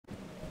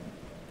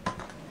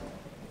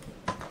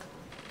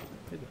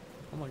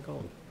my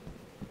god.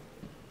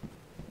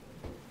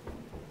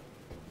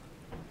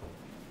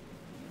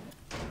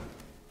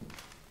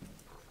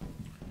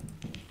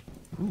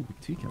 Ooh,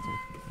 tea kettle.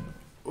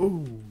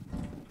 Ooh.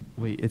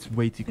 Wait, it's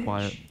way too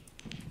quiet.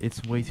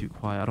 It's way too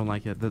quiet. I don't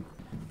like it.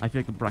 I feel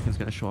like the bracken's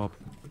gonna show up.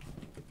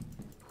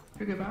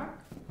 Can we go back?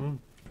 Oh.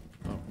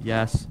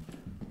 Yes.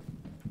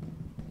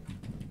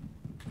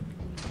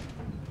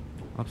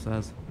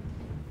 Upstairs.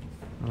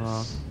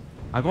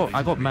 I got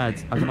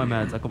meds. I got my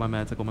meds.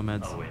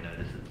 Oh wait, no,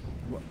 this is.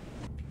 What?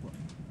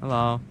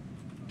 Hello.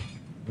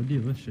 Where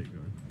did this shit go?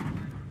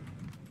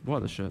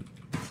 What the shit?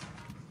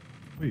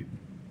 Wait.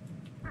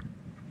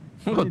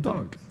 I got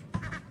dogs.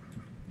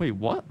 Wait,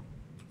 what?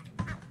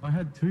 I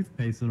had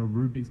toothpaste and a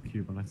Rubik's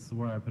Cube and I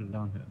swear I put it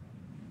down here.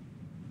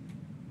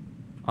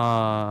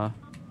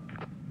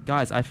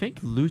 Guys, I think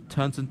loot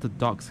turns into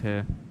ducks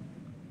here.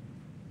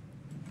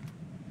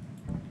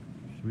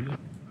 Should we look?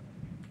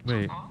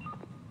 Wait.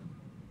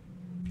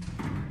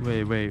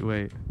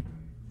 Wait.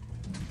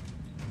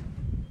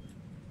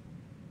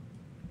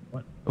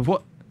 What?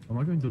 What? Am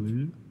I going to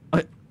lose?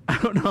 I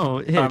don't know.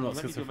 Here, I'm not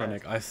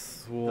schizophrenic. I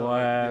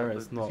swear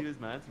it's not. See these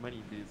meds? I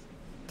need these.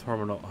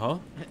 Terminal, huh?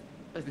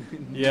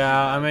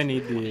 Yeah, I may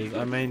need these.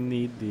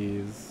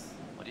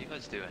 What are you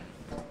guys doing?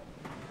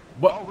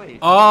 What? Oh wait.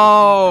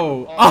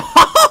 Oh!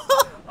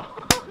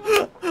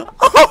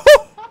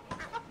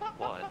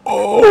 What?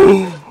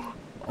 Oh!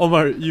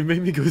 Omar, you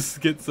made me go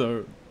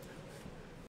schizo.